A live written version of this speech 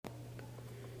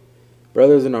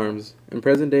Brothers in arms. In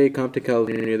present-day Compton,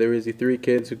 California, there is the three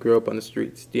kids who grew up on the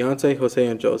streets: Deontay, Jose,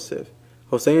 and Joseph.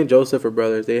 Jose and Joseph are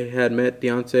brothers. They had met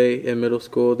Deontay in middle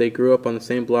school. They grew up on the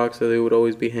same block, so they would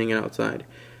always be hanging outside.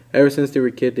 Ever since they were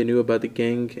kids, they knew about the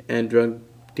gang and drug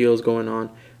deals going on,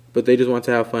 but they just want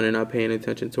to have fun and not pay any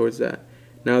attention towards that.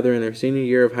 Now they're in their senior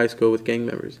year of high school with gang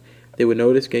members. They would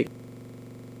notice gang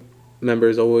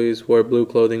members always wore blue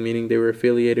clothing, meaning they were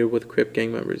affiliated with Crip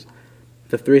gang members.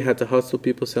 The three had to hustle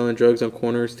people selling drugs on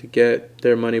corners to get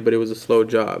their money, but it was a slow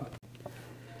job.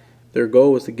 Their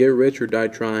goal was to get rich or die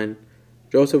trying.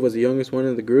 Joseph was the youngest one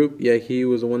in the group, yet he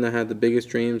was the one that had the biggest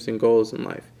dreams and goals in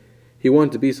life. He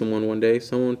wanted to be someone one day,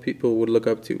 someone people would look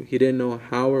up to. He didn't know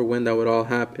how or when that would all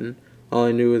happen. All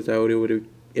he knew is that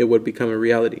it would become a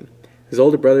reality. His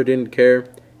older brother didn't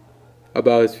care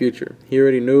about his future. He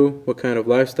already knew what kind of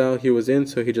lifestyle he was in,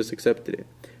 so he just accepted it.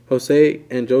 Jose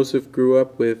and Joseph grew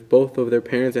up with both of their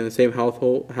parents in the same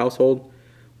household,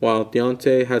 while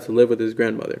Deontay had to live with his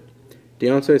grandmother.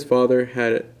 Deontay's father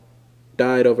had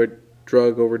died of a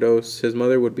drug overdose. His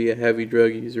mother would be a heavy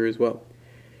drug user as well.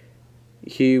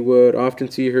 He would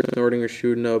often see her snorting or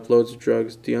shooting up loads of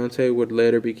drugs. Deontay would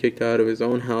later be kicked out of his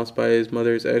own house by his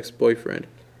mother's ex-boyfriend.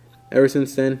 Ever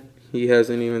since then, he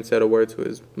hasn't even said a word to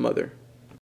his mother.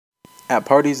 At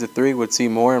parties, the three would see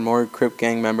more and more Crip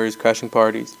gang members crashing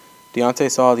parties. Deontay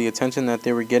saw the attention that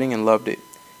they were getting and loved it.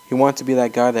 He wanted to be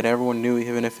that guy that everyone knew,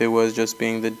 even if it was just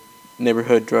being the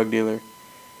neighborhood drug dealer.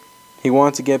 He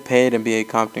wanted to get paid and be a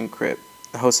Compton Crip.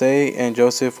 Jose and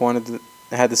Joseph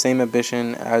had the same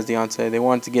ambition as Deontay. They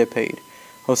wanted to get paid.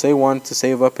 Jose wanted to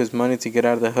save up his money to get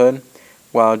out of the hood,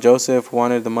 while Joseph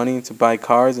wanted the money to buy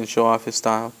cars and show off his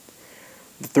style.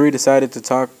 The three decided to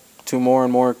talk to more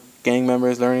and more gang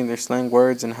members, learning their slang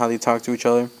words and how they talk to each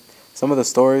other. Some of the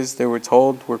stories they were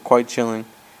told were quite chilling.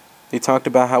 They talked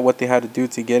about what they had to do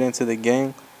to get into the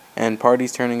gang, and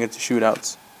parties turning into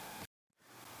shootouts.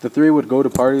 The three would go to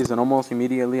parties and almost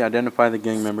immediately identify the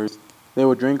gang members. They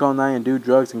would drink all night and do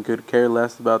drugs and could care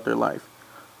less about their life.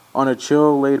 On a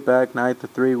chill, laid-back night, the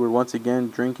three were once again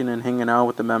drinking and hanging out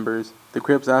with the members. The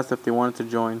Crips asked if they wanted to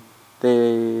join.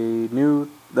 They knew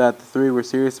that the three were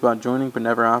serious about joining, but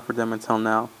never offered them until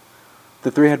now.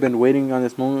 The three had been waiting on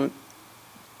this moment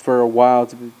for a while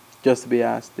just to be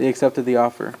asked. They accepted the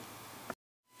offer.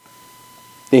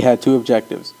 They had two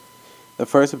objectives. The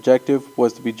first objective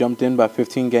was to be jumped in by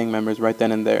 15 gang members right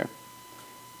then and there.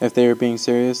 If they were being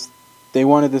serious, they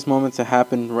wanted this moment to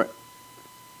happen,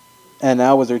 and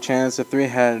now was their chance. The three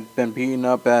had been beaten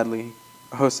up badly.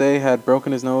 Jose had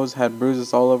broken his nose, had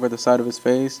bruises all over the side of his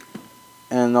face,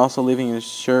 and also leaving his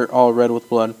shirt all red with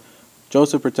blood.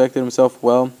 Joseph protected himself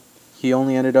well. He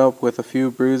only ended up with a few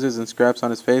bruises and scraps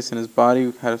on his face and his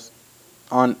body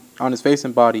on his face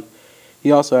and body.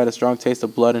 He also had a strong taste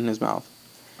of blood in his mouth.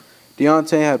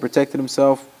 Deontay had protected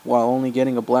himself while only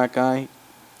getting a black eye,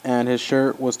 and his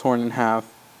shirt was torn in half.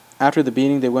 After the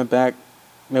beating, they went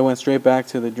straight back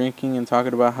to the drinking and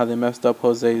talking about how messed up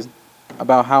Jose's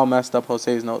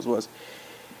nose was.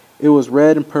 It was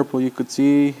red and purple. You could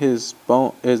see his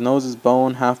nose's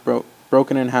bone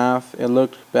broken in half. It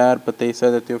looked bad, but they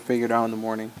said that they'll figure it out in the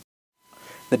morning.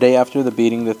 The day after the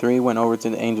beating, the three went over to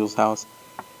the Angel's house,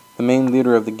 the main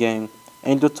leader of the gang.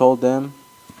 Angel told them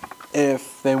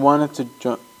if they wanted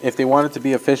to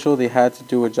be official, they had to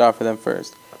do a job for them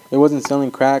first. It wasn't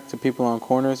selling crack to people on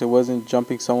corners. It wasn't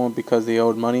jumping someone because they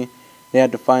owed money. They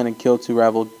had to find and kill two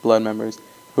rival blood members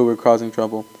who were causing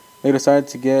trouble. They decided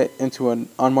to get into an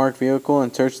unmarked vehicle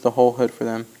and search the whole hood for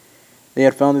them. They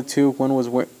had found the two. One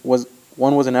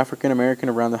was an African American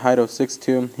around the height of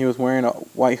 6'2". He was wearing a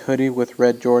white hoodie with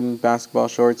red Jordan basketball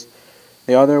shorts.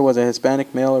 The other was a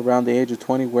Hispanic male around the age of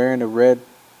 20 wearing a red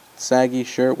saggy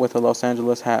shirt with a Los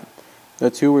Angeles hat. The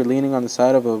two were leaning on the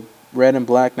side of a red and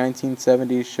black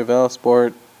 1970 Chevelle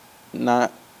Sport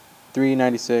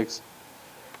 396.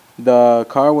 The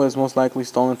car was most likely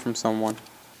stolen from someone.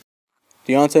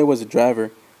 Deontay was the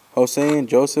driver. Jose and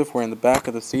Joseph were in the back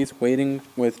of the seats waiting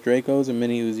with Dracos and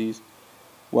mini Uzis.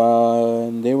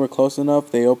 When they were close enough,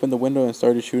 they opened the window and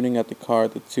started shooting at the car,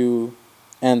 the two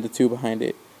behind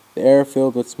it. The air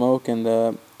filled with smoke and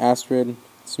the acrid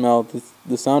smell.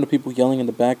 The sound of people yelling in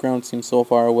the background seemed so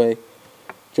far away.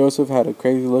 Joseph had a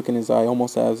crazy look in his eye,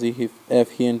 almost as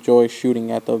if he enjoyed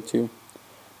shooting at them two.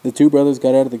 The two brothers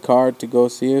got out of the car to go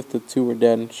see if the two were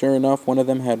dead. Sure enough, one of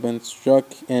them had been struck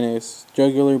in his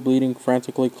jugular, bleeding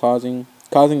frantically, causing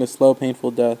a slow,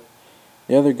 painful death.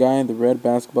 The other guy in the red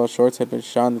basketball shorts had been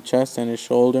shot in the chest and his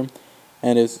shoulder,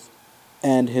 and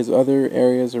other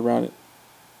areas around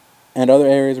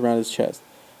his chest.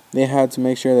 They had to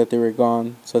make sure that they were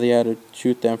gone, so they had to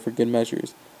shoot them for good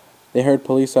measures. They heard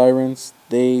police sirens.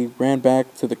 They ran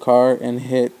back to the car and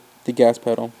hit the gas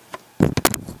pedal.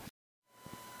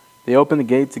 They opened the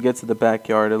gate to get to the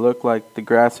backyard. It looked like the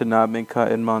grass had not been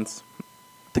cut in months.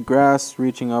 The grass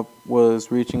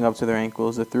was reaching up to their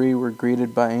ankles. The three were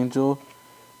greeted by Angel,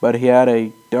 but he had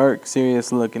a dark,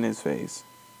 serious look in his face.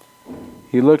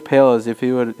 He looked pale as if he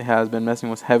has been messing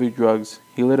with heavy drugs.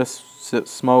 He lit a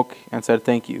smoke and said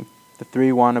thank you. The three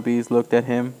wannabes looked at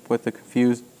him with a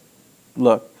confused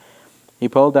look. He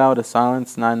pulled out a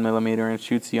silenced 9mm and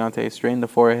shoots Deontay straight in the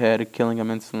forehead, killing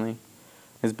him instantly.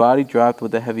 His body dropped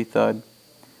with a heavy thud.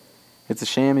 It's a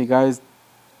shame you guys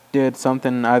did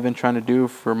something I've been trying to do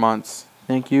for months.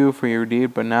 Thank you for your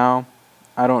deed, but now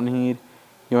I don't need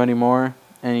you anymore,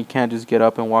 and you can't just get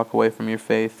up and walk away from your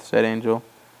faith, said Angel.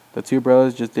 The two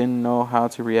brothers just didn't know how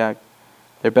to react.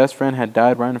 Their best friend had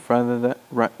died right in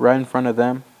front of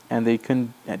them, and they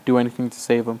couldn't do anything to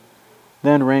save him.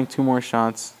 Then rang two more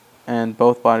shots, and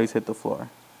both bodies hit the floor.